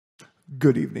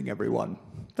Good evening, everyone.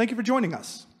 Thank you for joining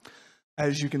us.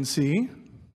 As you can see,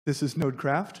 this is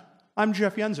Nodecraft. I'm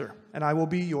Jeff Yenzer, and I will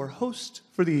be your host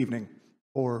for the evening,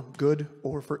 for good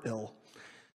or for ill.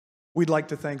 We'd like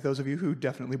to thank those of you who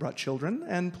definitely brought children,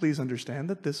 and please understand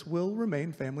that this will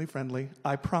remain family-friendly.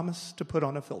 I promise to put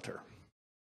on a filter.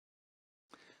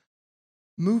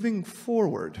 Moving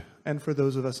forward, and for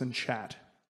those of us in chat,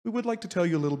 we would like to tell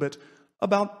you a little bit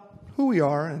about who we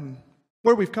are and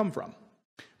where we've come from.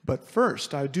 But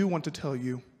first, I do want to tell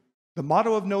you, the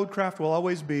motto of Nodecraft will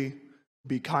always be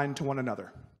kind to one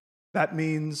another. That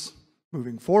means,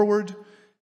 moving forward,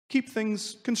 keep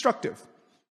things constructive.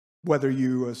 Whether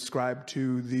you ascribe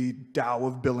to the Tao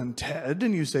of Bill and Ted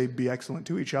and you say be excellent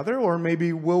to each other, or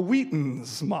maybe Will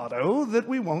Wheaton's motto that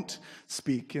we won't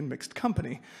speak in mixed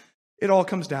company. It all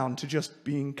comes down to just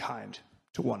being kind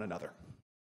to one another.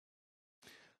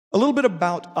 A little bit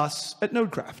about us at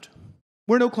Nodecraft.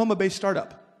 We're an Oklahoma-based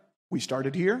startup. We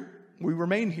started here, we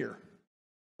remain here.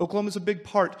 Oklahoma is a big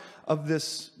part of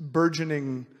this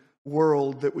burgeoning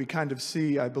world that we kind of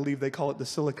see. I believe they call it the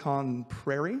Silicon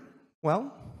Prairie.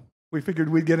 Well, we figured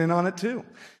we'd get in on it too.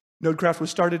 Nodecraft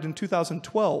was started in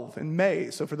 2012 in May,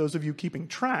 so for those of you keeping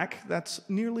track, that's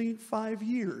nearly 5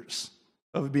 years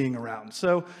of being around.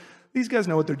 So these guys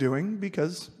know what they're doing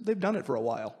because they've done it for a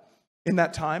while. In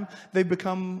that time, they've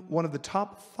become one of the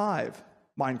top 5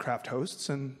 Minecraft hosts,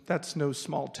 and that's no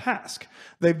small task.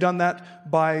 They've done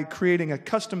that by creating a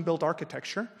custom-built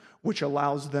architecture, which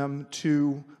allows them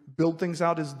to build things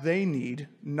out as they need,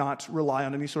 not rely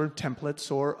on any sort of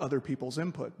templates or other people's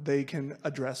input. They can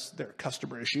address their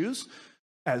customer issues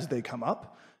as they come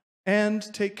up and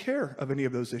take care of any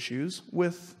of those issues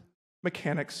with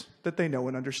mechanics that they know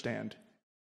and understand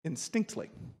instinctively.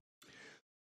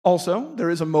 Also,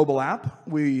 there is a mobile app.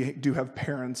 We do have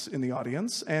parents in the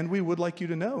audience, and we would like you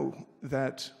to know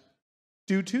that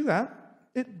due to that,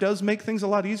 it does make things a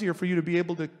lot easier for you to be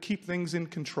able to keep things in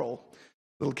control.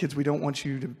 Little kids, we don't want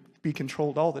you to be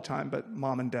controlled all the time, but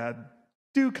mom and dad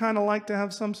do kind of like to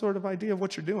have some sort of idea of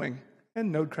what you're doing,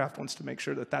 and Nodecraft wants to make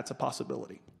sure that that's a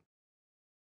possibility.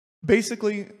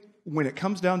 Basically, when it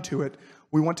comes down to it,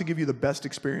 we want to give you the best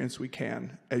experience we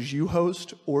can as you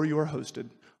host or you are hosted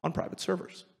on private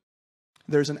servers.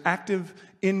 There's an active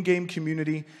in-game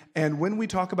community, and when we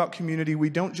talk about community, we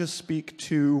don't just speak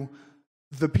to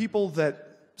the people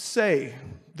that say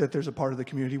that there's a part of the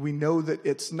community. We know that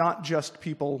it's not just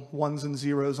people, ones and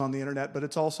zeros on the internet, but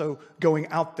it's also going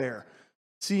out there,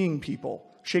 seeing people,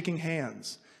 shaking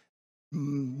hands.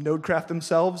 Nodecraft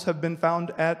themselves have been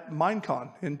found at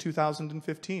Minecon in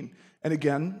 2015, and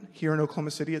again, here in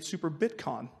Oklahoma City at Super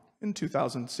BitCon in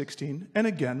 2016, and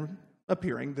again,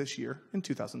 appearing this year in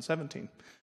 2017.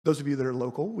 Those of you that are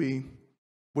local, we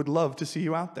would love to see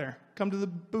you out there. Come to the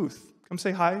booth. Come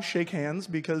say hi, shake hands,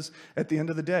 because at the end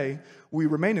of the day, we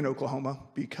remain in Oklahoma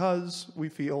because we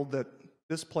feel that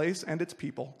this place and its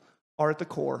people are at the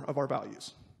core of our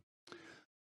values.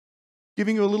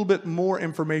 Giving you a little bit more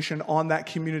information on that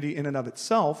community in and of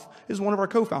itself is one of our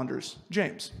co-founders,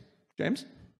 James. James?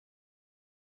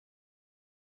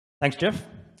 Thanks, Jeff.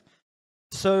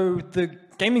 So the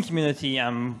gaming community,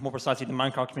 and more precisely the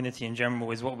Minecraft community in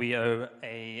general, is what we owe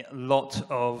a lot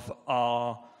of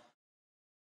our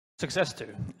success to.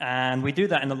 And we do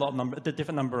that in a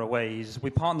different number of ways. We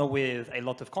partner with a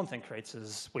lot of content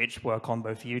creators, which work on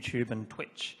both YouTube and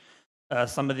Twitch.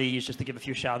 Some of these, just to give a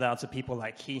few shout outs, are people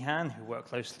like Kehan, who work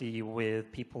closely with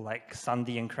people like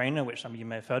Sundy and Craner, which some of you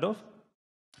may have heard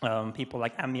of. People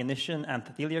like Ammunition and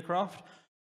Nodecraft,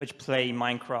 which play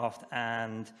Minecraft,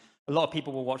 and a lot of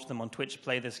people will watch them on Twitch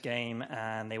play this game,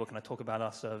 and they were going to talk about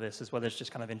our service, as well as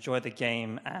just kind of enjoy the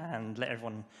game and let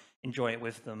everyone enjoy it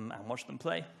with them and watch them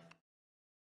play.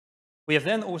 We have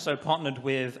then also partnered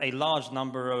with a large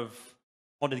number of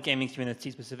modded gaming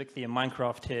communities, specifically in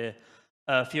Minecraft here.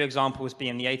 A few examples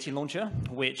being the AT Launcher,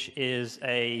 which is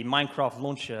a Minecraft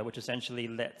launcher, which essentially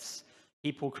lets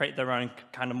people create their own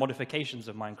kind of modifications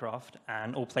of Minecraft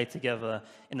and all play together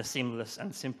in a seamless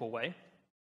and simple way.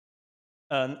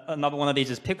 Another one of these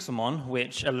is Pixelmon,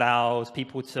 which allows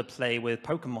people to play with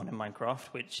Pokemon in Minecraft,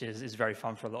 which is very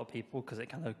fun for a lot of people because it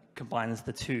kind of combines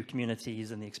the two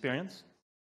communities and the experience.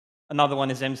 Another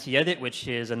one is MC Edit, which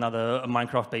is another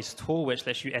Minecraft-based tool which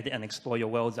lets you edit and explore your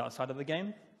worlds outside of the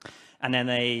game. And then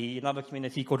another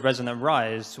community called Resonant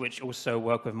Rise, which also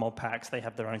work with mod packs. They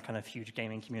have their own kind of huge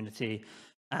gaming community,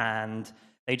 and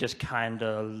they just kind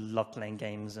of love playing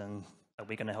games, and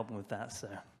we're going to help them with that. So.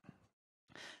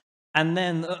 And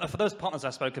then for those partners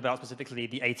I spoke about, specifically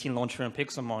the 18 Launcher and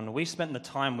Pixelmon, we spent the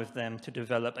time with them to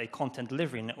develop a content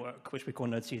delivery network, which we call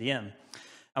NodeCDN.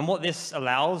 And what this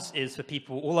allows is for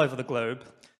people all over the globe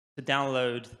to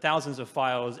download thousands of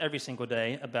files every single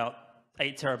day, about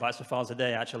 8 terabytes of files a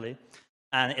day, actually.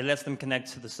 And it lets them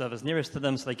connect to the servers nearest to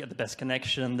them so they get the best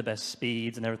connection, the best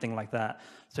speeds, and everything like that.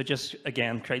 So it just,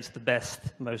 again, creates the best,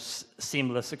 most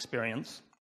seamless experience.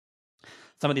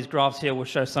 Some of these graphs here will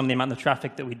show some of the amount of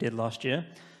traffic that we did last year,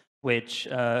 which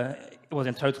was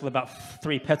in total about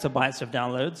 3 petabytes of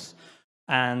downloads.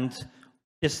 And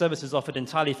this service is offered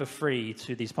entirely for free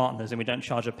to these partners, and we don't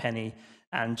charge a penny.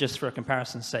 And just for a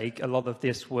comparison's sake, a lot of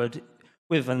this would,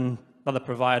 with another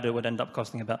provider, would end up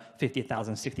costing about $50,000,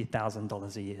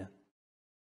 $60,000 a year.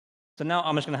 So now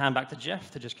I'm just going to hand back to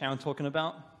Jeff to just carry on talking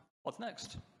about what's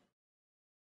next.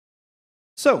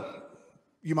 So,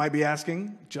 you might be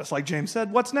asking, just like James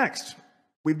said, what's next?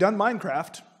 We've done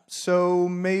Minecraft, so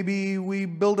maybe we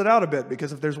build it out a bit,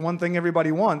 because if there's one thing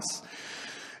everybody wants,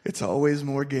 it's always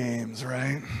more games,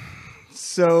 right?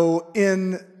 So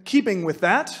in keeping with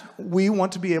that, we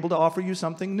want to be able to offer you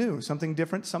something new, something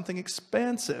different, something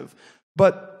expansive.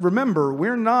 But remember,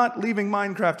 we're not leaving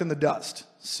Minecraft in the dust.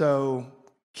 So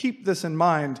keep this in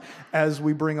mind as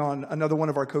we bring on another one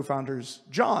of our co-founders,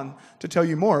 John, to tell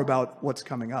you more about what's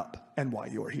coming up and why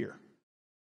you're here.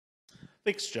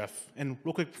 Thanks, Jeff. And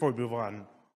real quick before we move on, I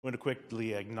want to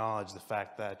quickly acknowledge the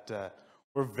fact that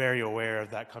we're very aware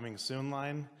of that coming soon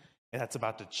line, and that's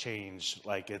about to change.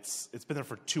 Like it's been there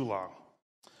for too long.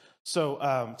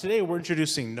 So today we're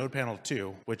introducing NodePanel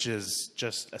 2, which is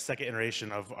just a second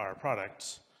iteration of our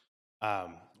product.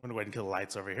 I'm going to go ahead and kill the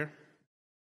lights over here.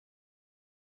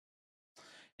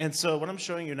 And so what I'm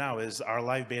showing you now is our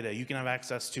live beta you can have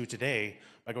access to today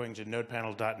by going to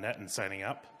nodepanel.net and signing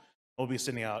up. We'll be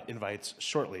sending out invites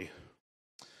shortly.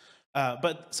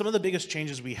 But some of the biggest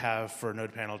changes we have for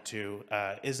NodePanel 2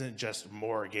 isn't just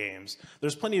more games.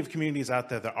 There's plenty of communities out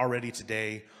there that already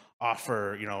today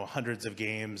offer, hundreds of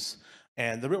games.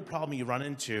 And the real problem you run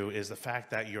into is the fact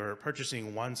that you're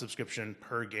purchasing one subscription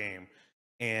per game.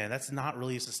 And that's not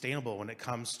really sustainable when it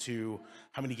comes to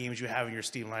how many games you have in your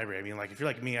Steam library. I mean, like if you're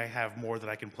like me, I have more than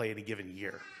I can play in a given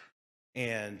year.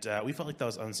 And we felt like that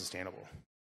was unsustainable.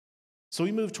 So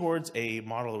we moved towards a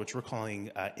model which we're calling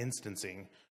instancing,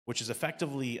 which is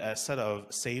effectively a set of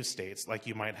save states like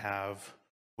you might have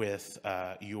with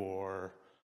your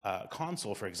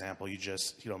console, for example. You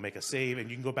just make a save and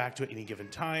you can go back to it any given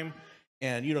time,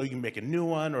 and you can make a new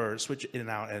one or switch it in and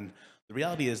out. And the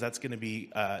reality is that's going to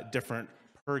be different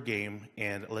per game,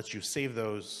 and it lets you save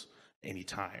those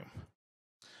anytime.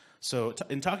 So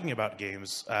in talking about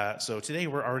games, so today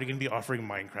we're already going to be offering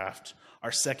Minecraft.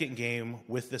 Our second game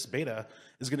with this beta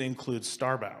is going to include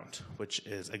Starbound, which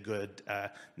is a good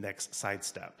next side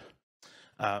step.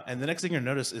 And the next thing you'll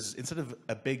notice is instead of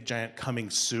a big giant coming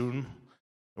soon,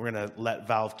 we're going to let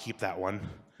Valve keep that one.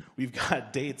 We've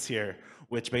got dates here,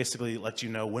 which basically lets you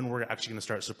know when we're actually going to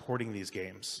start supporting these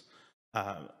games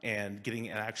and getting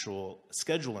an actual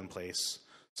schedule in place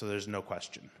so there's no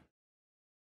question.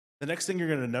 The next thing you're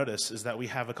going to notice is that we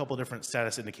have a couple different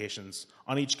status indications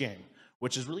on each game,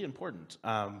 which is really important.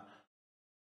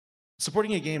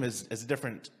 Supporting a game is a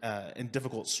different and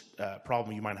difficult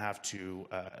problem you might have to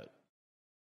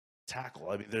tackle.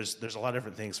 I mean, there's a lot of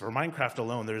different things. For Minecraft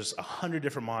alone, there's 100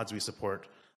 different mods we support,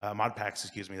 mod packs,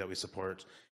 that we support,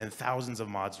 and thousands of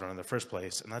mods run in the first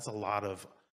place, and that's a lot of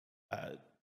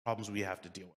problems we have to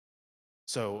deal with.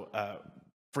 So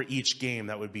for each game,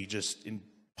 that would be just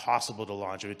impossible to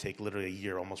launch. It would take literally a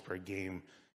year almost per game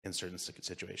in certain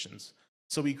situations.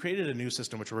 So we created a new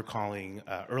system which we're calling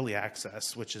early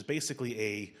access, which is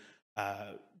basically a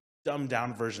dumbed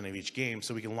down version of each game.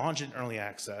 So we can launch it in early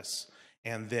access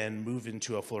and then move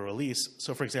into a full release.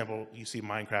 So for example, you see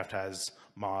Minecraft has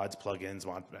mods, plugins,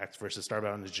 mod packs, versus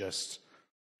Starbound is just,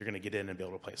 you're going to get in and be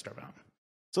able to play Starbound.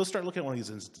 So let's start looking at one of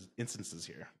these instances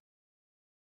here.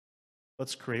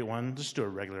 Let's create one. Just do a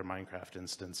regular Minecraft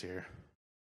instance here.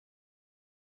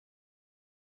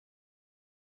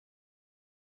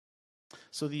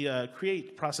 So the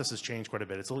create process has changed quite a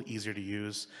bit. It's a little easier to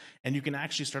use. And you can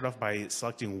actually start off by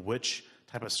selecting which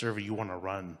type of server you want to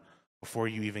run before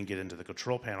you even get into the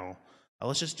control panel.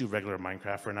 Let's just do regular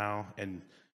Minecraft for now. And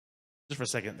just for a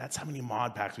second, that's how many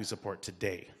mod packs we support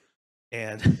today.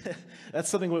 And that's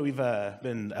something that we've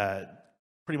been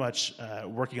pretty much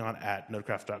working on at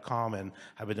Nodecraft.com and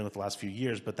have been doing with the last few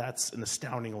years. But that's an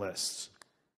astounding list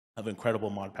of incredible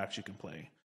mod packs you can play.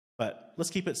 But let's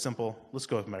keep it simple. Let's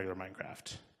go with regular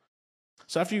Minecraft.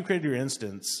 So after you create your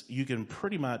instance, you can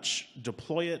pretty much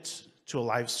deploy it to a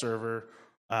live server,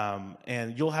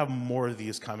 and you'll have more of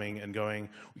these coming and going.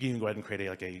 We can even go ahead and create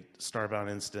a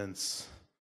Starbound instance.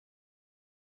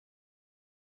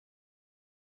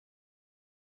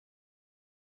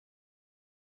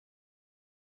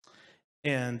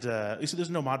 And you see there's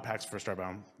no mod packs for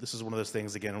Starbound. This is one of those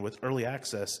things, again, with early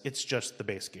access, it's just the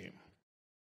base game.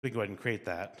 We can go ahead and create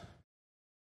that.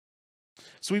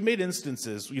 So we've made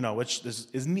instances, which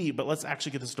is neat, but let's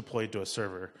actually get this deployed to a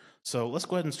server. So let's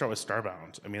go ahead and start with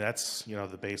Starbound. I mean, that's,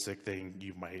 the basic thing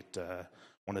you might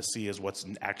want to see is what's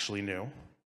actually new.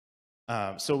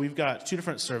 So we've got two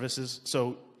different services.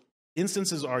 So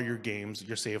instances are your games,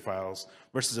 your save files,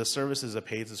 versus a service is a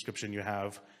paid subscription you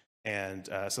have and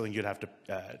something you'd have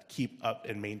to keep up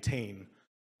and maintain.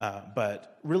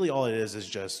 But really all it is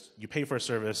just you pay for a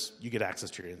service, you get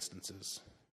access to your instances.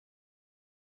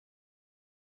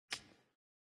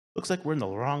 Looks like we're in the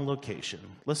wrong location.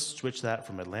 Let's switch that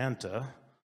from Atlanta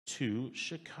to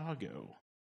Chicago.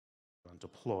 On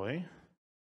deploy.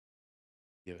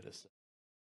 Give it a sec.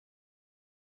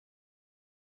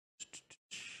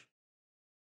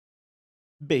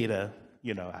 Beta,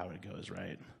 you know how it goes,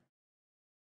 right?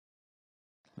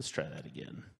 Let's try that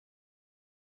again.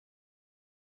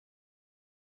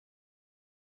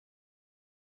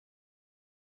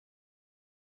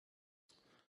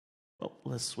 Well,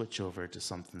 let's switch over to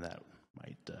something that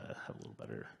might have a little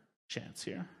better chance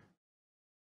here.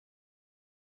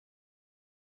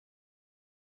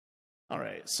 All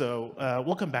right, so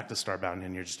we'll come back to Starbound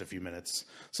in here just a few minutes.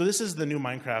 So this is the new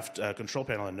Minecraft control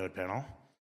panel and NodePanel.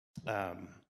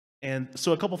 And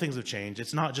so a couple things have changed.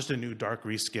 It's not just a new dark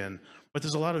reskin, but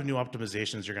there's a lot of new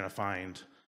optimizations you're going to find.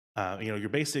 Your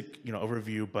basic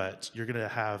overview, but you're going to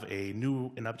have a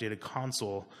new and updated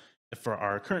console. For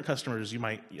our current customers, you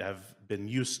might have been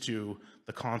used to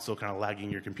the console kind of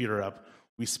lagging your computer up.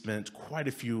 We spent quite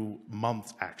a few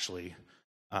months actually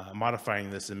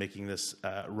modifying this and making this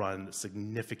run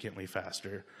significantly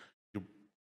faster. You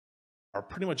are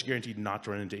pretty much guaranteed not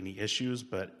to run into any issues,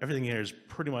 but everything here is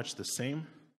pretty much the same.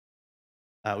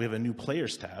 We have a new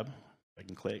Players tab, if I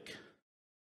can click,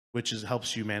 which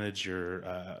helps you manage your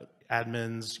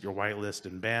admins, your whitelist,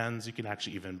 and bans. You can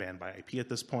actually even ban by IP at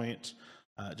this point.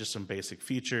 Just some basic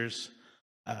features.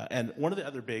 And one of the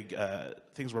other big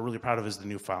things we're really proud of is the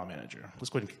new file manager. Let's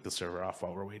go ahead and kick the server off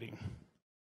while we're waiting.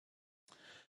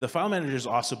 The file manager has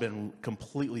also been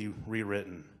completely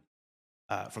rewritten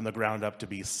from the ground up to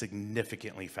be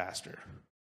significantly faster.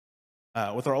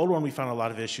 With our old one, we found a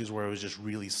lot of issues where it was just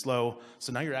really slow.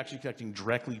 So now you're actually connecting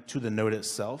directly to the node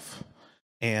itself.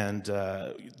 And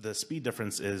the speed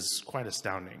difference is quite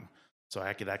astounding. So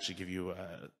I could actually give you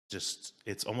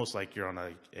it's almost like you're on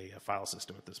a file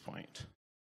system at this point.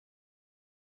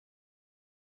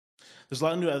 There's a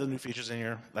lot of other new features in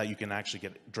here that you can actually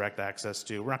get direct access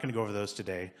to. We're not going to go over those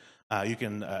today. You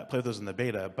can play with those in the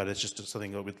beta, but it's just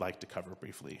something that we'd like to cover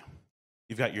briefly.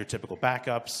 You've got your typical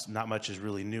backups. Not much is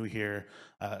really new here.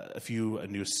 A few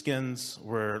new skins.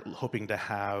 We're hoping to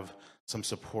have some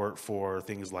support for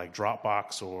things like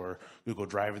Dropbox or Google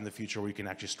Drive in the future, where you can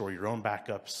actually store your own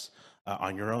backups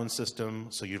on your own system,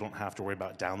 so you don't have to worry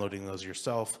about downloading those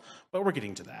yourself, but we're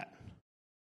getting to that.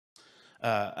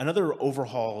 Another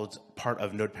overhauled part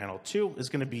of NodePanel 2 is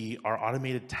going to be our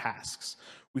automated tasks.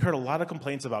 We heard a lot of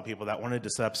complaints about people that wanted to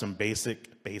set up some basic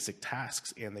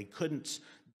tasks, and they couldn't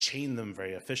chain them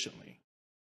very efficiently.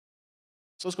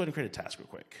 So let's go ahead and create a task real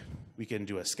quick. We can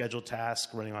do a scheduled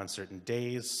task running on certain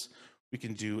days. We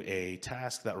can do a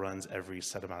task that runs every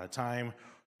set amount of time.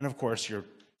 And of course, your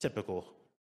typical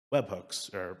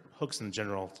webhooks or hooks in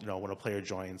general, when a player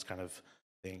joins kind of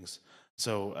things.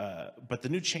 So, but the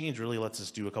new change really lets us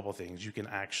do a couple things. You can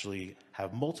actually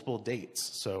have multiple dates.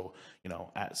 So,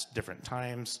 at different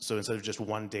times. So instead of just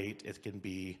one date, it can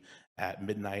be at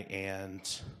midnight and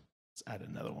let's add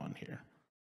another one here.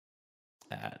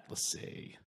 At, let's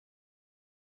say,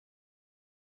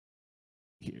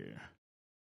 here.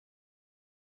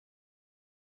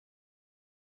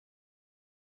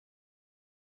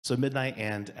 So midnight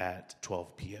and at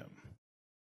 12 p.m.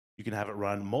 You can have it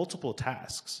run multiple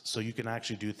tasks. So you can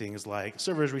actually do things like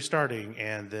servers restarting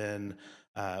and then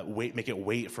make it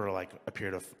wait for like a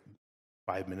period of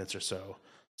 5 minutes or so.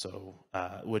 So,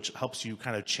 which helps you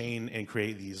kind of chain and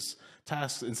create these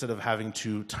tasks instead of having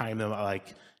to time them at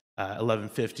like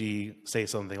 11:50, say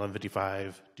something,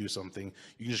 11:55, do something.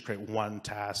 You can just create one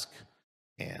task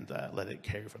and let it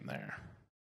carry from there.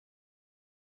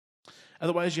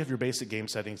 Otherwise, you have your basic game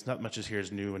settings. Not much here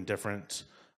is new and different.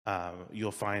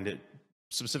 You'll find it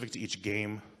specific to each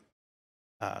game.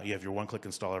 You have your one-click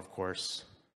installer, of course.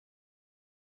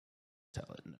 Tell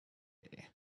it no. Okay.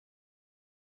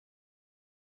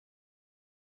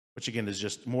 Which again is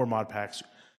just more mod packs.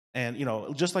 And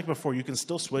just like before, you can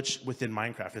still switch within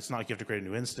Minecraft. It's not like you have to create a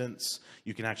new instance.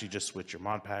 You can actually just switch your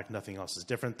mod pack. Nothing else is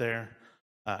different there.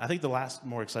 I think the last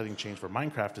more exciting change for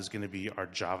Minecraft is going to be our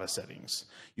Java settings.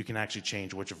 You can actually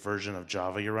change which version of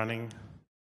Java you're running,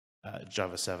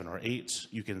 Java 7 or 8.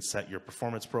 You can set your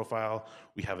performance profile.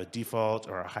 We have a default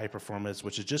or a high performance,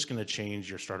 which is just going to change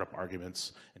your startup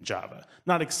arguments in Java.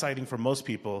 Not exciting for most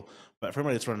people, but for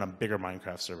everybody that's running a bigger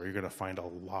Minecraft server, you're going to find a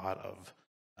lot of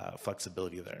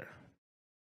flexibility there.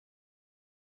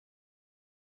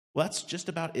 Well, that's just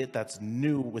about it that's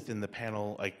new within the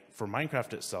panel. Like for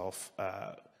Minecraft itself,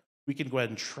 we can go ahead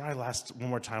and try one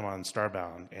more time on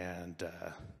Starbound, and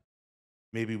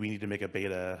maybe we need to make a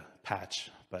beta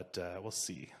patch, but we'll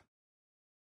see.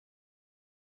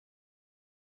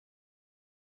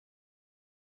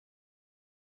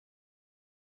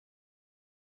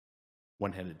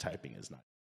 One-handed typing is not.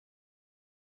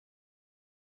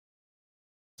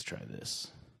 Let's try this.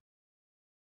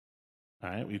 All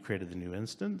right, we've created the new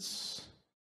instance.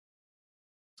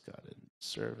 It's got it in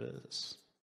service.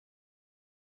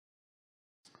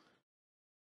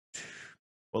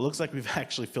 Well, it looks like we've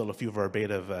actually filled a few of our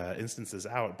beta instances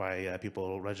out by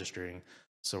people registering.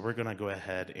 So we're going to go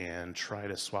ahead and try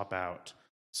to swap out.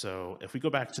 So if we go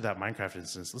back to that Minecraft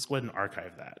instance, let's go ahead and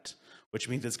archive that, which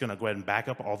means it's going to go ahead and back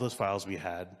up all those files we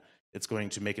had. It's going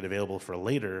to make it available for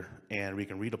later, and we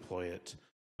can redeploy it.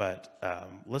 But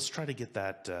let's try to get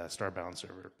that Starbound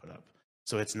server put up.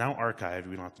 So it's now archived.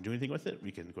 We don't have to do anything with it.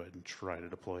 We can go ahead and try to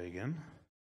deploy again.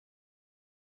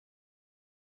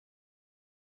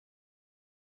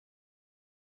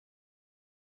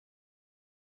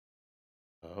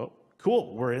 Oh,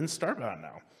 cool. We're in Starbound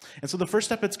now. And so the first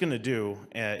step it's going to do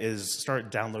is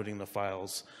start downloading the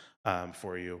files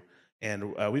for you.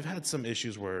 And we've had some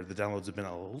issues where the downloads have been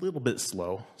a little bit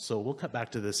slow. So we'll cut back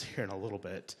to this here in a little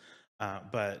bit.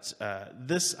 But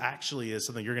this actually is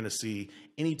something you're going to see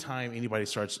anytime anybody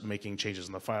starts making changes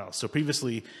in the file. So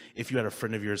previously, if you had a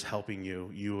friend of yours helping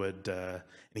you, you would, and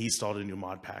he installed a new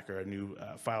mod pack or a new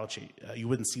file change, you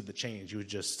wouldn't see the change. You would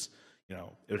just, it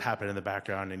would happen in the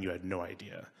background and you had no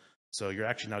idea. So you're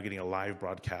actually now getting a live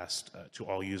broadcast to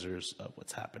all users of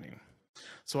what's happening.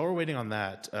 So while we're waiting on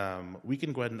that, we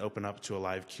can go ahead and open up to a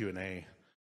live Q&A.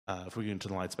 If we can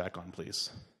turn the lights back on, please.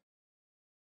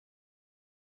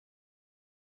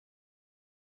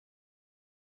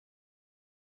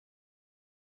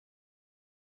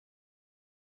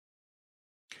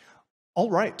 All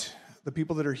right. The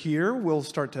people that are here will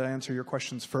start to answer your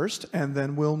questions first, and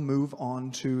then we'll move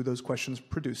on to those questions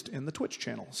produced in the Twitch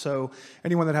channel. So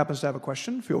anyone that happens to have a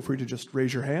question, feel free to just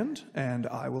raise your hand, and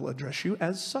I will address you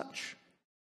as such.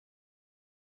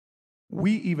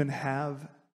 We even have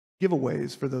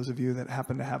giveaways for those of you that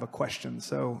happen to have a question,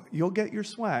 so you'll get your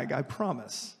swag, I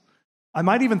promise. I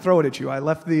might even throw it at you. I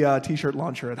left the t-shirt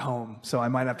launcher at home, so I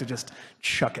might have to just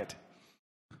chuck it.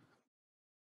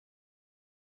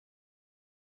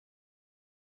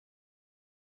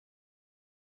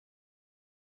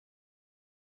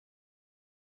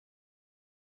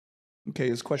 Okay,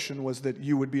 his question was that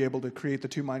you would be able to create the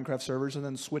 2 Minecraft servers and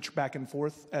then switch back and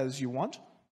forth as you want?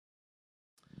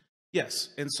 Yes,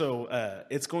 and so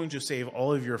it's going to save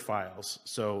all of your files.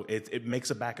 So it makes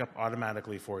a backup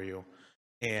automatically for you,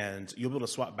 and you'll be able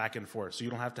to swap back and forth. So you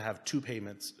don't have to have 2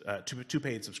 payments, two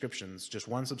paid subscriptions, just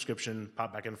 1 subscription,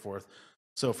 pop back and forth.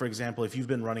 So for example, if you've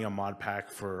been running a mod pack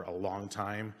for a long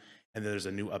time, and there's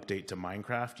a new update to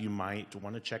Minecraft, you might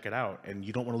want to check it out, and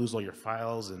you don't want to lose all your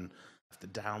files and have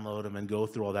to download them and go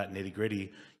through all that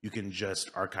nitty-gritty. You can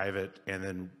just archive it and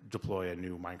then deploy a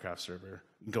new Minecraft server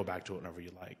and go back to it whenever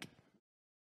you like.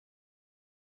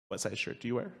 What size shirt do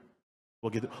you wear? We'll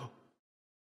get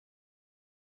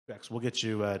we'll get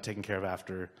you taken care of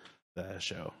after the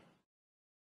show.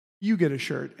 You get a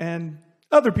shirt, and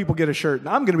other people get a shirt, and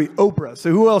I'm going to be Oprah.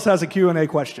 So who else has a Q&A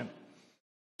question?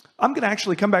 I'm going to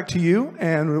actually come back to you,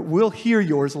 and we'll hear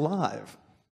yours live.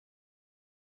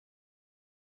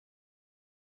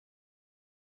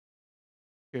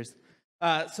 Cheers.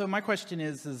 So my question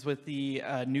is with the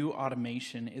new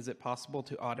automation, is it possible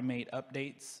to automate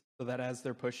updates so that as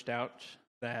they're pushed out,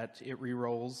 that it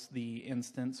re-rolls the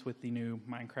instance with the new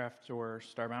Minecraft or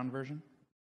Starbound version?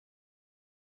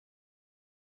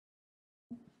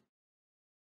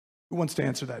 Who wants to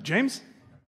answer that? James?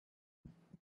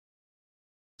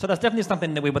 So that's definitely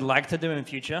something that we would like to do in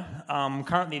future.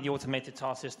 Currently, the automated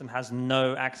task system has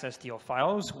no access to your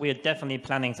files. We're definitely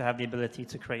planning to have the ability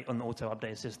to create an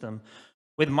auto-update system.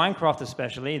 With Minecraft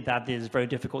especially, that is very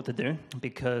difficult to do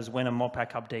because when a mod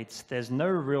pack updates, there's no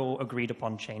real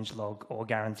agreed-upon changelog or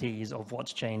guarantees of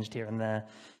what's changed here and there.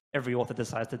 every author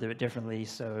decides to do it differently,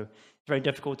 so it's very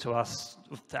difficult to us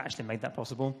to actually make that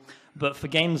possible. But for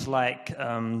games like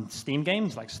Steam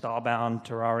games, like Starbound,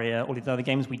 Terraria, all these other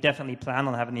games, we definitely plan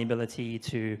on having the ability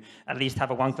to at least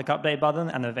have a one-click update button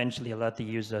and eventually alert the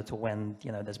user to when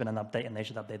there's been an update and they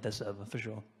should update their server, for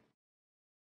sure.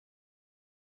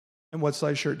 And what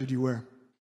size shirt did you wear?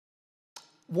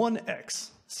 1X,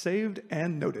 saved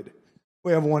and noted.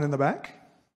 We have one in the back.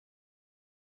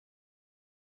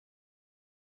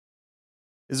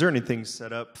 Is there anything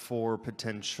set up for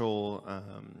potential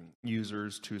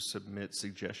users to submit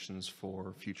suggestions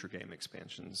for future game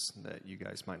expansions that you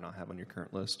guys might not have on your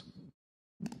current list?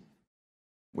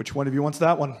 Which one of you wants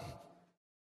that one?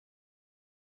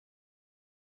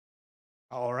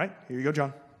 All right, here you go,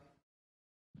 John.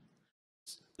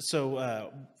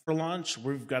 So for launch,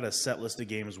 we've got a set list of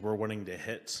games we're wanting to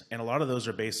hit, and a lot of those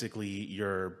are basically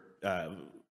your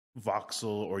voxel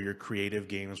or your creative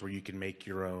games where you can make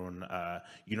your own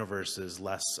universes,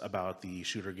 less about the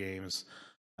shooter games.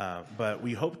 But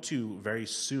we hope to very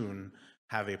soon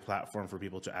have a platform for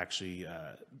people to actually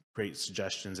create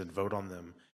suggestions and vote on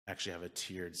them, actually have a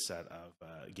tiered set of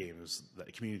games that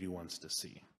the community wants to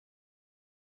see.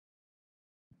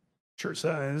 Shirt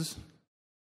size.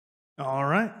 All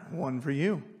right, one for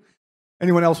you.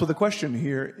 Anyone else with a question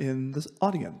here in this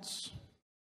audience?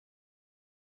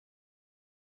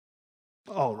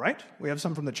 All right, we have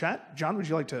some from the chat. John, would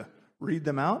you like to read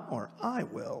them out? Or I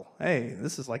will. Hey,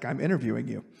 this is like I'm interviewing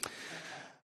you.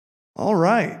 All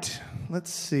right, let's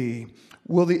see.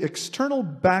 Will the external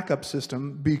backup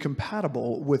system be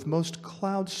compatible with most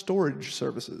cloud storage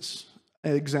services?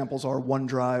 Examples are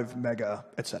OneDrive, Mega,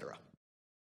 etc.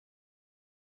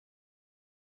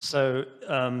 So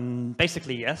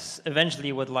basically, yes.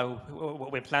 Eventually, what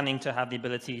we're planning to have the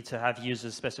ability to have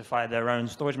users specify their own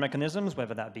storage mechanisms,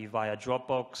 whether that be via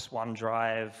Dropbox,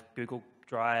 OneDrive, Google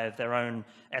Drive, their own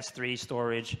S3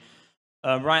 storage.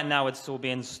 Right now, it's still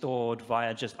being stored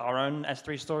via just our own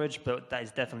S3 storage, but that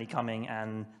is definitely coming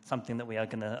and something that we are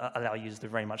going to allow users to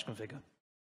very much configure.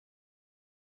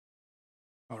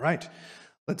 All right.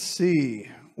 Let's see.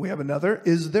 We have another.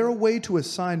 Is there a way to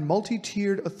assign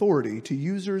multi-tiered authority to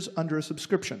users under a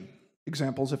subscription?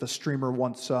 Examples, if a streamer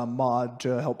wants a mod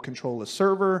to help control a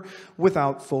server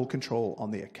without full control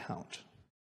on the account.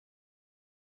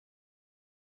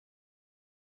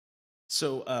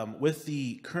 So with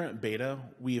the current beta,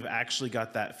 we've actually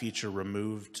got that feature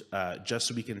removed just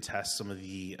so we can test some of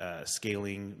the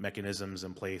scaling mechanisms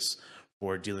in place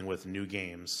for dealing with new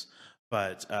games.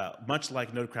 But much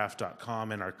like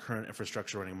Nodecraft.com and our current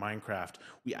infrastructure running Minecraft,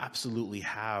 we absolutely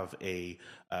have a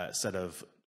set of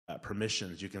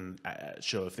permissions. You can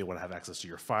show if they want to have access to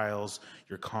your files,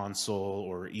 your console,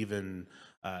 or even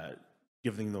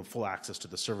giving them full access to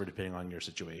the server depending on your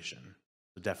situation.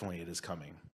 So definitely it is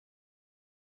coming.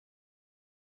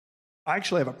 I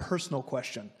actually have a personal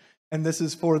question, and this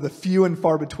is for the few and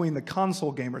far between the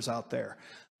console gamers out there.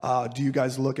 Do you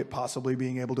guys look at possibly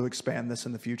being able to expand this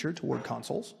in the future toward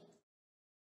consoles?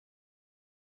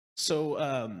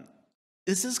 So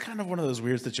this is kind of one of those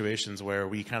weird situations where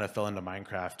we kind of fell into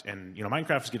Minecraft, and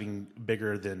Minecraft is getting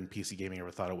bigger than PC gaming ever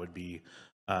thought it would be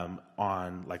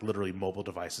on like literally mobile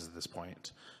devices at this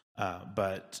point.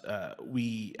 But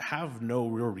we have no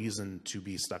real reason to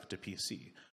be stuck to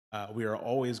PC. We are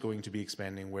always going to be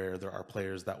expanding where there are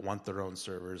players that want their own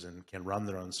servers and can run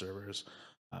their own servers.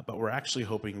 But we're actually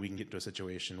hoping we can get to a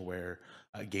situation where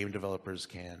game developers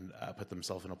can put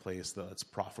themselves in a place that's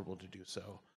profitable to do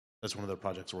so. That's one of the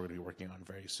projects we're going to be working on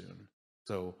very soon.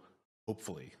 So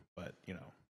hopefully, but we'll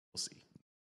see.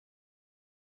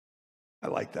 I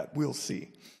like that. We'll see.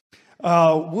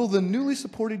 Will the newly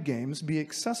supported games be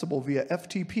accessible via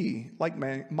FTP like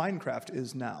Minecraft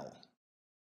is now?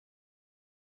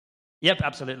 Yep,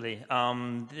 absolutely.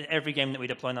 Every game that we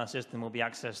deploy in our system will be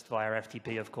accessed via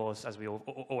FTP, of course, as we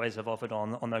always have offered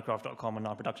on Nodecraft.com and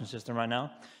our production system right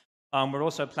now. We're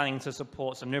also planning to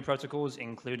support some new protocols,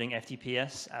 including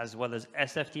FTPS as well as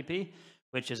SFTP,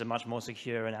 which is a much more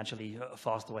secure and actually a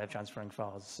faster way of transferring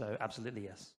files. So absolutely,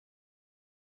 yes.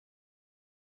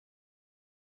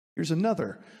 Here's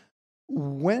another.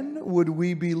 When would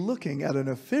we be looking at an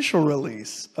official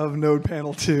release of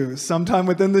NodePanel 2? Sometime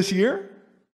within this year?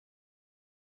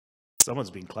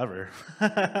 Someone's being clever.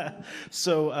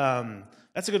 So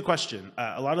that's a good question.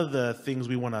 A lot of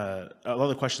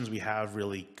the questions we have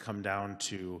really come down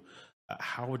to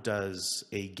how does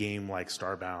a game like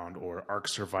Starbound or Ark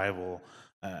Survival,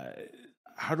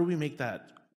 how do we make that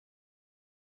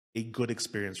a good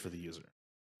experience for the user?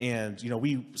 And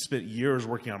we spent years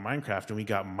working on Minecraft, and we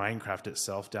got Minecraft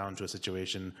itself down to a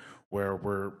situation where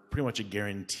we're pretty much a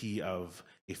guarantee of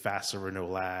a fast server, no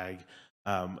lag.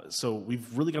 So we've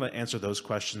really got to answer those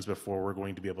questions before we're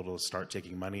going to be able to start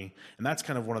taking money. And that's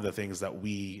kind of one of the things that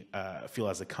we feel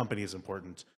as a company is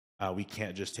important. We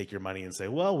can't just take your money and say,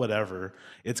 well, whatever.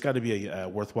 It's got to be a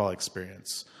worthwhile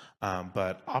experience.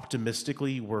 But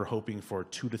optimistically, we're hoping for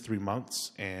 2 to 3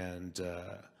 months, and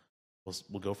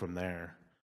we'll go from there.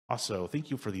 Also, thank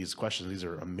you for these questions. These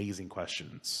are amazing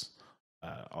questions,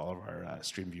 all of our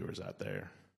stream viewers out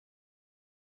there.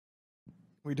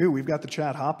 We do. We've got the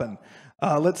chat hopping.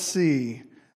 Let's see.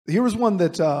 Here was one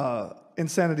that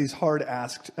Insanity's Hard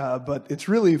asked, but it's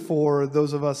really for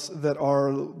those of us that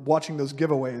are watching those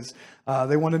giveaways.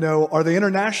 They want to know, are they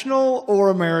international or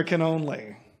American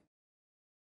only?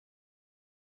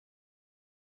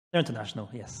 They're international,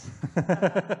 yes.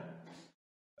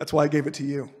 That's why I gave it to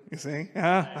you. You see?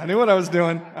 I knew what I was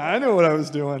doing. I knew what I was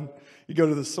doing. You go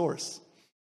to the source.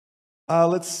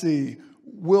 Let's see.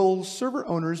 Will server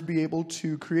owners be able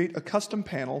to create a custom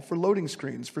panel for loading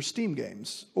screens for Steam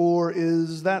games? Or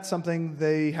is that something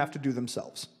they have to do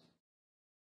themselves?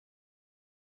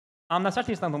 That's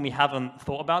actually something we haven't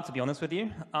thought about, to be honest with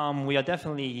you. We are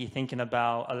definitely thinking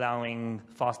about allowing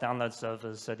fast download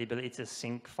servers, so the ability to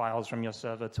sync files from your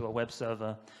server to a web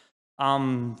server.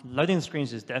 Loading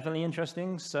screens is definitely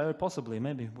interesting, so possibly,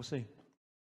 maybe, we'll see.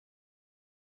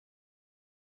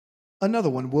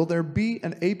 Another one, will there be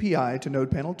an API to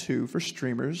NodePanel 2 for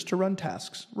streamers to run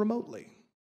tasks remotely?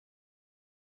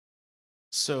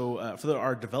 So for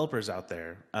our developers out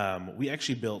there, we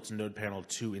actually built NodePanel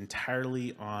 2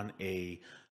 entirely on a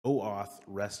OAuth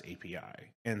REST API.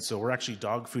 And so we're actually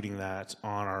dogfooding that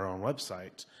on our own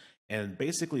website. And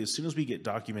basically, as soon as we get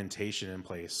documentation in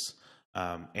place,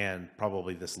 and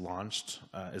probably this launched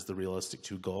is the realistic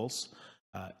 2 goals,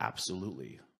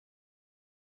 absolutely.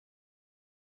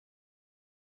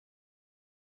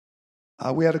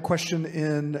 We had a question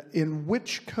in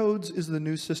which codes is the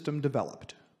new system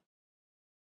developed?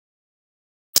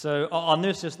 So our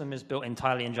new system is built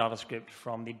entirely in JavaScript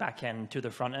from the back end to the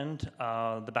front end.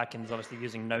 The back end is obviously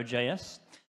using Node.js,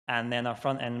 and then our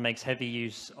front end makes heavy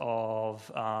use of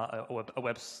a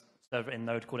web server in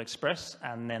Node called Express,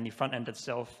 and then the front end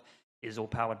itself is all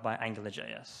powered by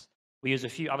AngularJS. We use a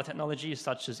few other technologies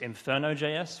such as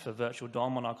Inferno.js for virtual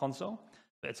DOM on our console,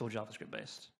 but it's all JavaScript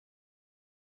based.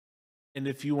 And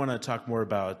if you want to talk more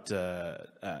about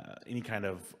any kind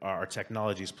of our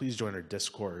technologies, please join our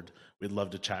Discord. We'd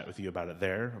love to chat with you about it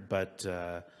there. But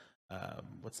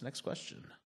what's the next question?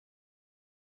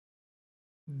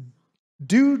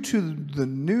 Due to the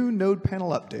new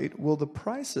NodePanel update, will the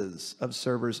prices of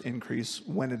servers increase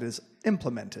when it is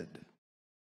implemented?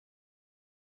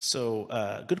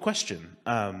 So, good question.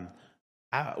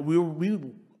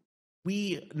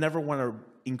 We never want to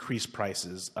increase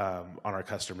prices on our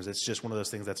customers. It's just one of those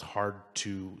things that's hard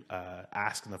to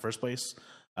ask in the first place.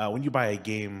 When you buy a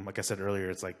game, like I said earlier,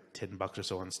 it's like $10 or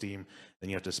so on Steam. Then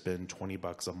you have to spend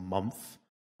 $20 a month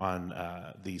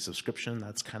on the subscription.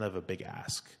 That's kind of a big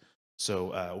ask.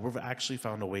 So we've actually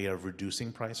found a way of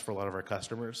reducing price for a lot of our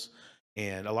customers.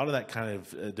 And a lot of that kind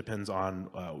of depends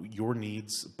on your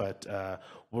needs, but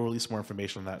we'll release more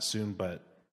information on that soon. But,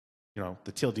 you know,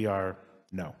 the TLDR,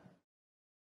 no.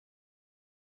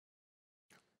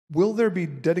 Will there be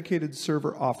dedicated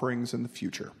server offerings in the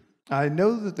future? I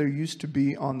know that there used to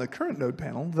be on the current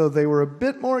NodePanel, though they were a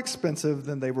bit more expensive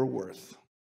than they were worth.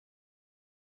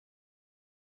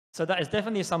 So that is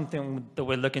definitely something that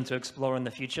we're looking to explore in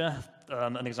the future.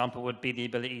 An example would be the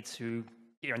ability to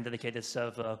get your own dedicated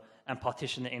server and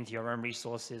partition it into your own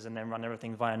resources and then run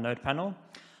everything via NodePanel.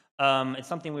 It's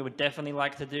something we would definitely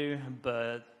like to do,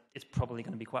 but it's probably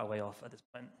going to be quite a way off at this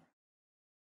point.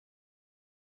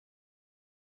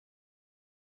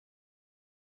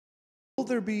 Will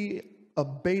there be a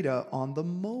beta on the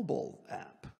mobile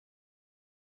app?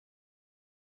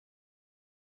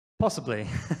 Possibly.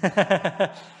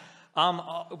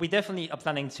 We definitely are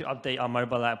planning to update our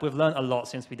mobile app. We've learned a lot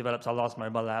since we developed our last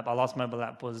mobile app. Our last mobile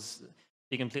app was, to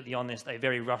be completely honest, a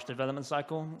very rushed development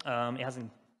cycle. It hasn't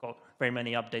got very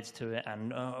many updates to it,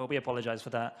 and we apologize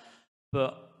for that.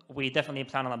 But we definitely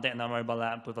plan on updating our mobile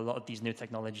app with a lot of these new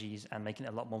technologies and making it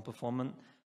a lot more performant.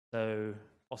 So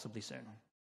possibly soon.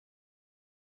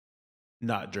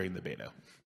 Not during the beta.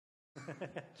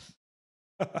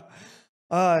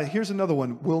 Here's another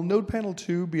one. Will NodePanel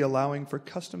 2 be allowing for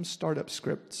custom startup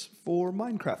scripts for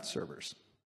Minecraft servers?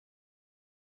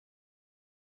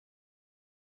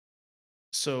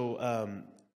 So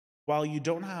while you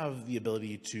don't have the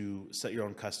ability to set your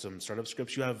own custom startup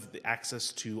scripts, you have the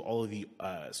access to all of the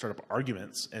startup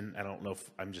arguments. And I don't know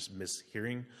if I'm just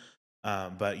mishearing,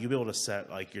 but you'll be able to set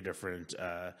like your different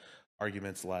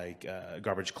arguments like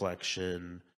garbage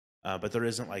collection, but there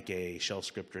isn't like a shell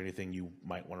script or anything you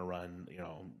might want to run,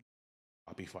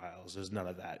 copy files. There's none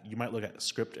of that. You might look at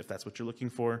script if that's what you're looking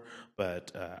for,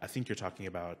 but I think you're talking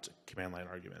about command line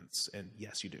arguments, and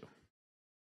yes, you do.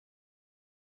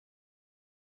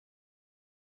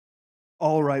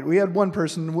 All right, we had one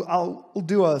person. I'll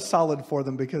do a solid for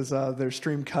them because their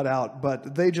stream cut out,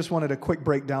 but they just wanted a quick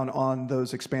breakdown on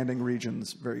those expanding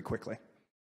regions very quickly.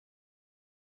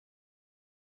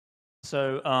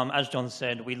 So, as John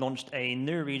said, we launched a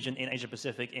new region in Asia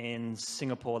Pacific in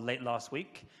Singapore late last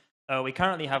week. We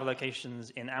currently have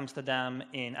locations in Amsterdam,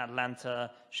 in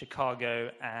Atlanta, Chicago,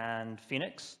 and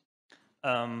Phoenix.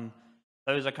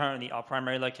 Those are currently our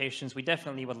primary locations. We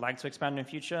definitely would like to expand in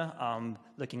future,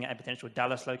 looking at a potential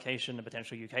Dallas location, a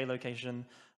potential UK location,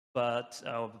 but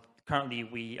currently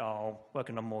we are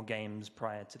working on more games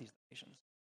prior to these locations.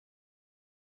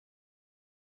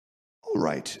 All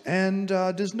right, and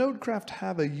does Nodecraft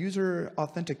have a user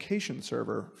authentication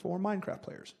server for Minecraft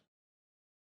players?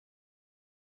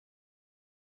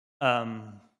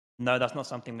 No, that's not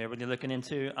something we're really looking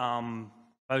into.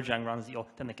 Mojang runs the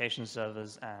authentication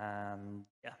servers, and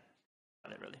yeah,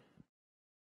 that's it really.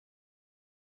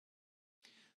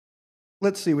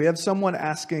 Let's see, we have someone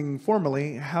asking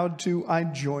formally, how do I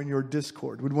join your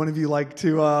Discord? Would one of you like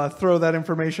to throw that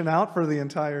information out for the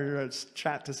entire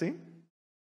chat to see?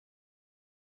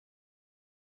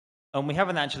 We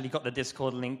haven't actually got the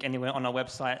Discord link anywhere on our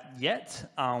website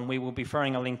yet. We will be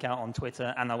throwing a link out on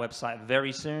Twitter and our website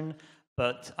very soon,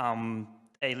 but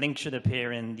a link should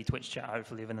appear in the Twitch chat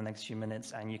hopefully within the next few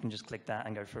minutes, and you can just click that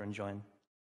and go through and join.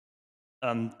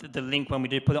 The link, when we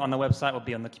do put it on the website, will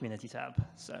be on the community tab,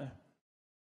 so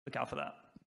look out for that.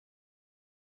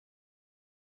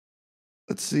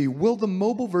 Let's see, will the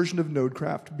mobile version of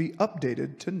Nodecraft be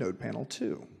updated to NodePanel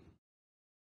 2?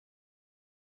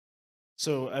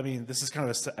 So, I mean, this is kind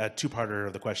of a two-parter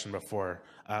of the question before.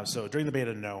 So during the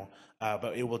beta, no,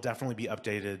 but it will definitely be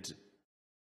updated.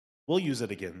 We'll use it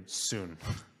again soon.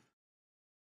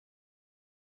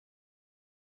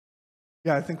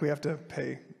 Yeah, I think we have to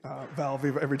pay Valve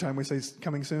every time we say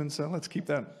coming soon, so let's keep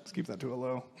that to a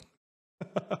low.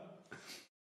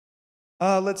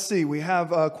 Let's see, we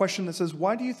have a question that says,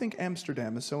 why do you think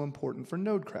Amsterdam is so important for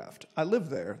Nodecraft? I live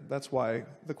there, that's why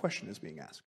the question is being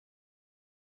asked.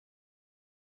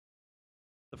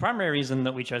 The primary reason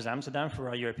that we chose Amsterdam for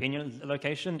our European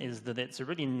location is that it's a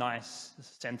really nice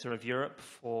center of Europe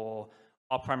for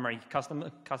our primary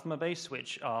customer base,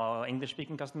 which are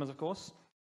English-speaking customers, of course.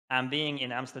 And being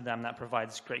in Amsterdam, that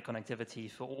provides great connectivity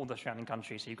for all the surrounding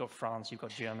countries. So you've got France, you've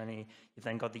got Germany, you've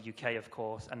then got the UK, of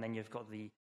course, and then you've got the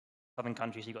southern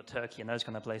countries, you've got Turkey and those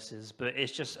kind of places. But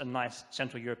it's just a nice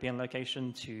Central European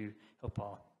location to help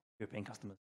our European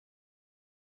customers.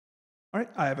 All right,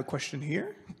 I have a question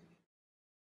here.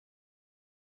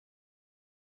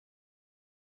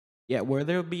 Yeah, will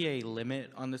there be a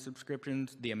limit on the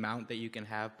subscriptions, the amount that you can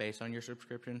have based on your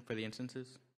subscription for the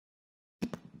instances?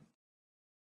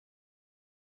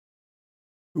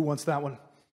 Who wants that one?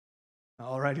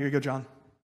 All right, here you go, John.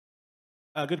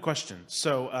 Good question.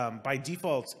 So by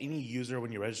default, any user,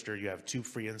 when you register, you have 2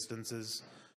 free instances.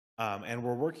 And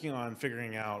we're working on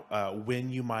figuring out when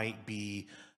you might be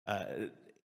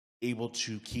able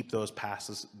to keep those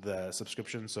past the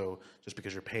subscription. So just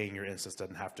because you're paying, your instance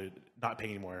doesn't have to not pay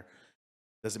anymore,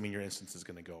 doesn't mean your instance is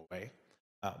going to go away.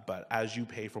 But as you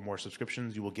pay for more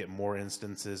subscriptions, you will get more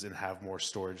instances and have more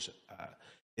storage.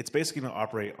 It's basically going to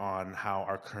operate on how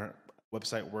our current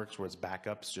website works, where it's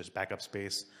backups, just backup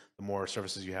space. The more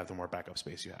services you have, the more backup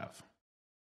space you have.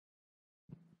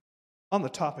 On the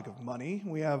topic of money,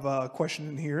 we have a question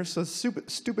in here. So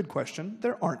stupid question.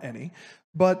 There aren't any.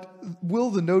 But will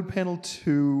the NodePanel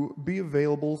 2 be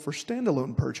available for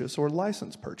standalone purchase or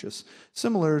license purchase,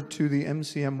 similar to the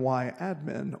MCMY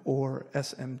admin or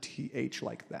SMTH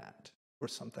like that, or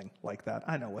something like that?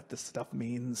 I know what this stuff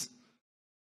means.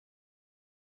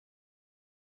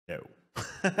 No.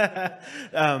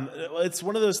 It's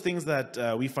one of those things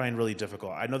that we find really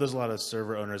difficult. I know there's a lot of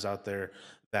server owners out there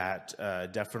that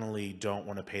definitely don't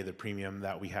want to pay the premium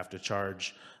that we have to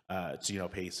charge to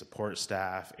pay support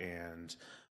staff and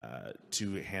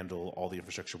to handle all the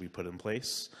infrastructure we put in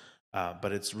place.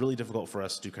 But it's really difficult for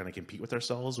us to kind of compete with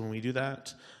ourselves when we do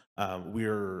that.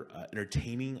 We're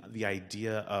entertaining the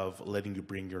idea of letting you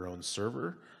bring your own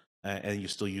server and you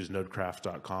still use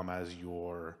nodecraft.com as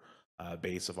your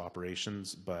base of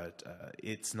operations, but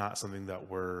it's not something that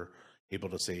we're able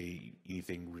to say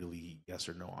anything really yes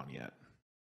or no on yet.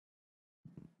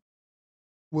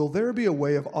 Will there be a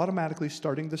way of automatically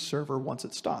starting the server once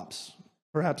it stops?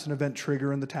 Perhaps an event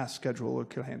trigger in the task schedule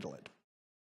could handle it.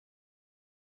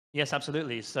 Yes,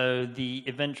 absolutely. So the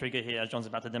event trigger here, as John's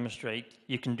about to demonstrate,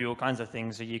 you can do all kinds of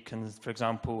things. So you can, for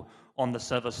example, on the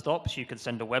server stops, you could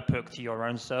send a webhook to your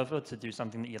own server to do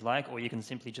something that you'd like, or you can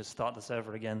simply just start the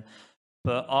server again.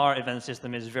 But our event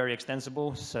system is very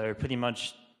extensible, so pretty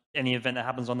much any event that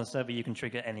happens on the server, you can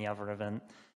trigger any other event.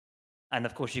 And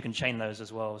of course, you can chain those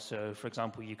as well. So for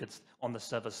example, you could, on the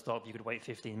server stop, you could wait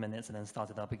 15 minutes and then start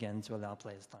it up again to allow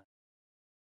players time.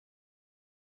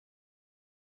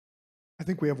 I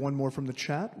think we have one more from the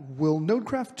chat. Will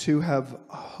Nodecraft 2 have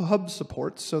hub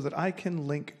support so that I can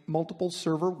link multiple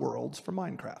server worlds for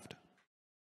Minecraft?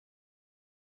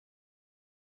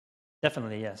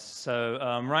 Definitely, yes. So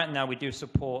right now we do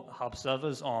support hub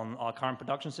servers on our current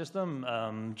production system,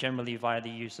 generally via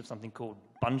the use of something called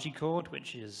Bungee Cord,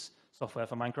 which is software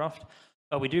for Minecraft.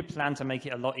 But we do plan to make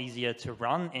it a lot easier to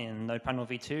run in NodePanel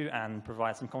v2 and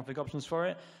provide some config options for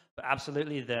it. But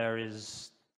absolutely, there is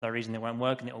no reason it won't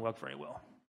work, and it will work very well.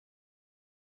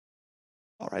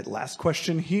 All right, last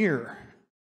question here.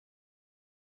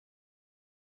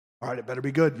 All right, it better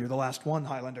be good. You're the last one,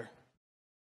 Highlander.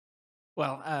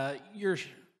 Well, you're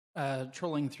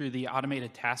trolling through the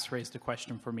automated tasks raised a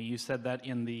question for me. You said that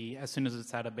as soon as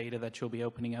it's out of beta, that you'll be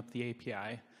opening up the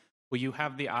API. Will you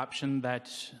have the option that,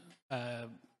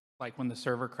 like when the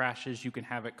server crashes, you can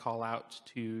have it call out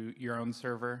to your own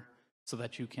server so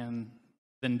that you can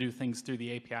then do things through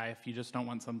the API if you just don't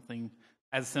want something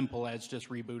as simple as just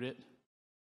reboot it?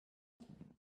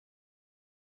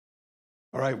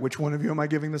 All right, which one of you am I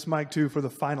giving this mic to for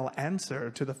the final answer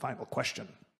to the final question?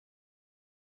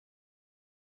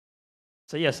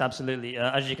 So yes, absolutely.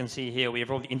 As you can see here, we have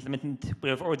already implemented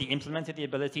the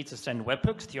ability to send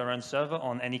webhooks to your own server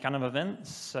on any kind of event.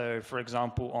 So for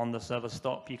example, on the server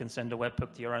stop, you can send a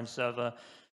webhook to your own server,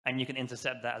 and you can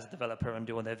intercept that as a developer and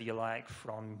do whatever you like,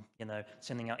 from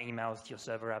sending out emails to your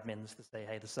server admins to say,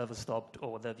 hey, the server stopped,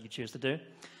 or whatever you choose to do.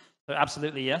 So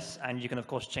absolutely yes, and you can of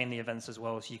course chain the events as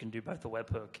well, so you can do both the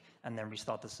webhook and then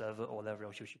restart the server or whatever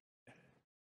else you should do.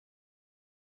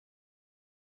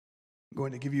 I'm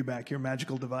going to give you back your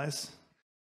magical device.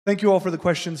 Thank you all for the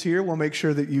questions here. We'll make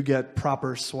sure that you get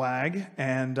proper swag,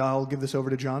 and I'll give this over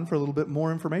to John for a little bit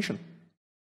more information.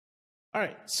 All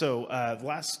right, so the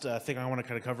last thing I want to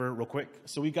kind of cover real quick.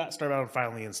 So we got Starbound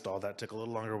finally installed. That took a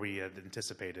little longer than we had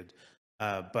anticipated.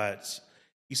 But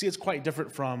you see it's quite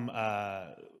different from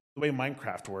the way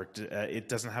Minecraft worked. It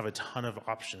doesn't have a ton of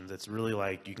options. It's really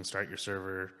like you can start your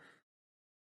server.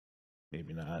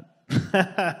 Maybe not.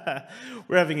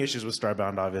 We're having issues with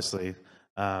Starbound, obviously.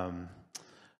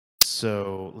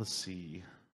 So let's see.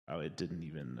 Oh, it didn't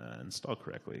even install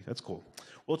correctly. That's cool.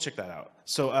 We'll check that out.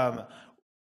 So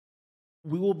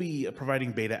we will be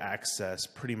providing beta access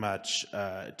pretty much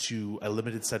to a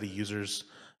limited set of users,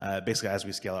 basically as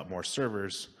we scale out more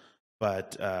servers.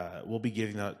 But we'll be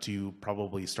giving that to you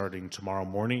probably starting tomorrow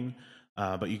morning.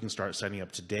 But you can start signing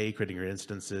up today, creating your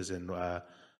instances, and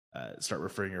start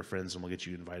referring your friends, and we'll get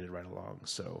you invited right along.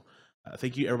 So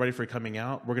thank you, everybody, for coming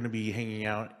out. We're going to be hanging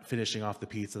out, finishing off the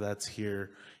pizza that's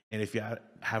here. And if you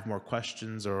have more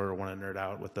questions or want to nerd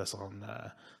out with us on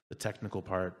the technical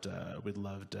part, we'd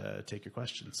love to take your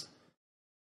questions.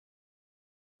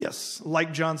 Yes,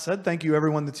 like John said, thank you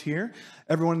everyone that's here.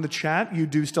 Everyone in the chat, you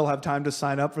do still have time to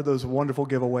sign up for those wonderful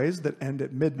giveaways that end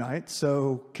at midnight,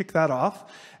 so kick that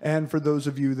off. And for those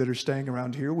of you that are staying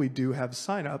around here, we do have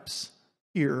signups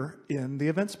here in the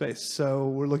event space. So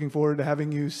we're looking forward to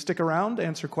having you stick around,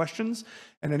 answer questions,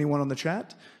 and anyone on the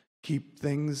chat, keep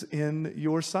things in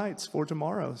your sights for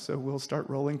tomorrow. So we'll start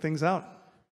rolling things out.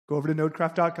 Go over to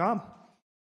nodecraft.com.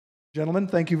 Gentlemen,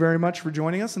 thank you very much for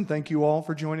joining us, and thank you all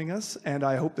for joining us. And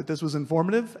I hope that this was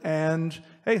informative. And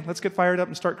hey, let's get fired up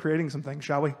and start creating some things,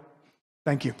 shall we?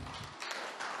 Thank you.